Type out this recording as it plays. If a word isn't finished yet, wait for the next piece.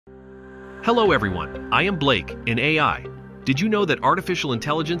Hello everyone, I am Blake in AI. Did you know that artificial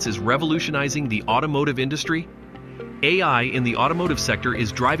intelligence is revolutionizing the automotive industry? AI in the automotive sector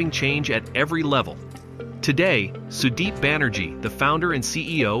is driving change at every level. Today, Sudeep Banerjee, the founder and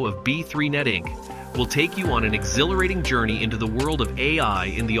CEO of B3NET Inc., will take you on an exhilarating journey into the world of AI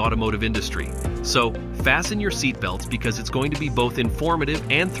in the automotive industry. So, fasten your seatbelts because it's going to be both informative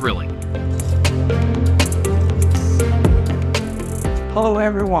and thrilling. Hello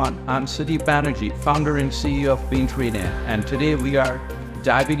everyone, I'm Sudeep Banerjee, founder and CEO of B3NET, and today we are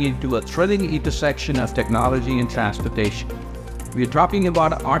diving into a thrilling intersection of technology and transportation. We're talking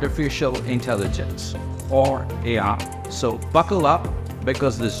about artificial intelligence, or AI. So buckle up,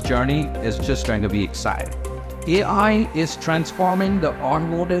 because this journey is just going to be exciting. AI is transforming the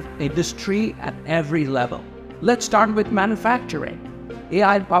automotive industry at every level. Let's start with manufacturing.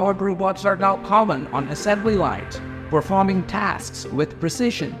 AI-powered robots are now common on assembly lines, performing tasks with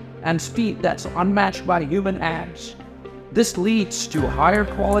precision and speed that's unmatched by human hands. This leads to higher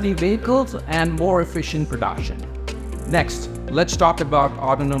quality vehicles and more efficient production. Next, let's talk about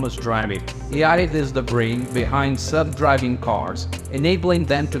autonomous driving. AI is the brain behind self-driving cars, enabling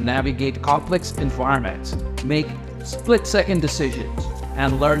them to navigate complex environments, make split-second decisions,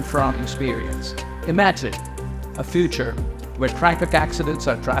 and learn from experience. Imagine a future where traffic accidents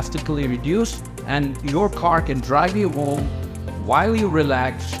are drastically reduced and your car can drive you home while you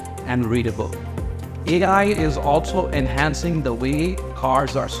relax and read a book. AI is also enhancing the way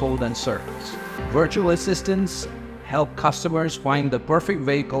cars are sold and serviced. Virtual assistants help customers find the perfect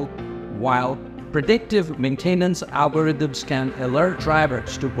vehicle, while predictive maintenance algorithms can alert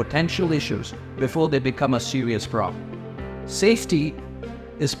drivers to potential issues before they become a serious problem. Safety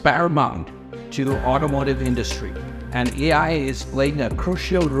is paramount to the automotive industry, and AI is playing a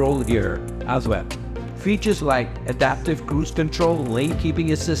crucial role here as well. Features like adaptive cruise control, lane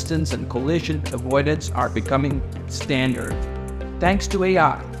keeping assistance, and collision avoidance are becoming standard. Thanks to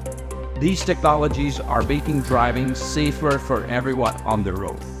AI, these technologies are making driving safer for everyone on the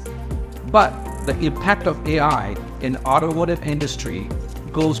road. But the impact of AI in automotive industry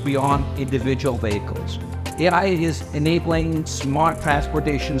goes beyond individual vehicles. AI is enabling smart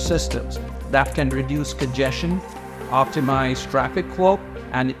transportation systems that can reduce congestion, optimize traffic flow,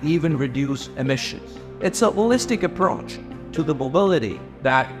 and even reduce emissions. It's a holistic approach to the mobility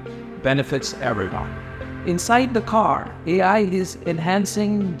that benefits everyone. Inside the car, AI is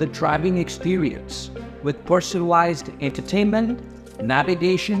enhancing the driving experience with personalized entertainment,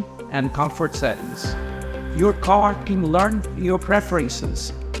 navigation, and comfort settings. Your car can learn your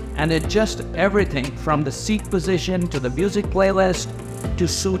preferences and adjust everything from the seat position to the music playlist to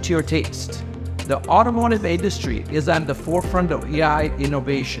suit your taste. The automotive industry is at the forefront of AI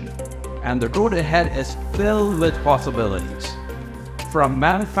innovation, and the road ahead is filled with possibilities. From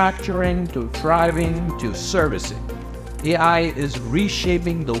manufacturing to driving to servicing, AI is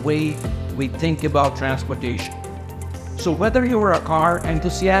reshaping the way we think about transportation. So whether you're a car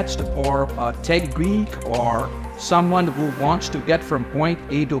enthusiast or a tech geek or someone who wants to get from point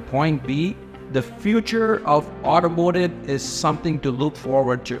A to point B, the future of automotive is something to look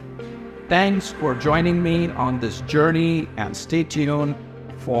forward to. Thanks for joining me on this journey, and stay tuned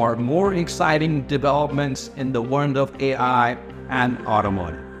for more exciting developments in the world of AI and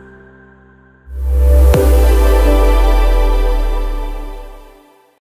automotive.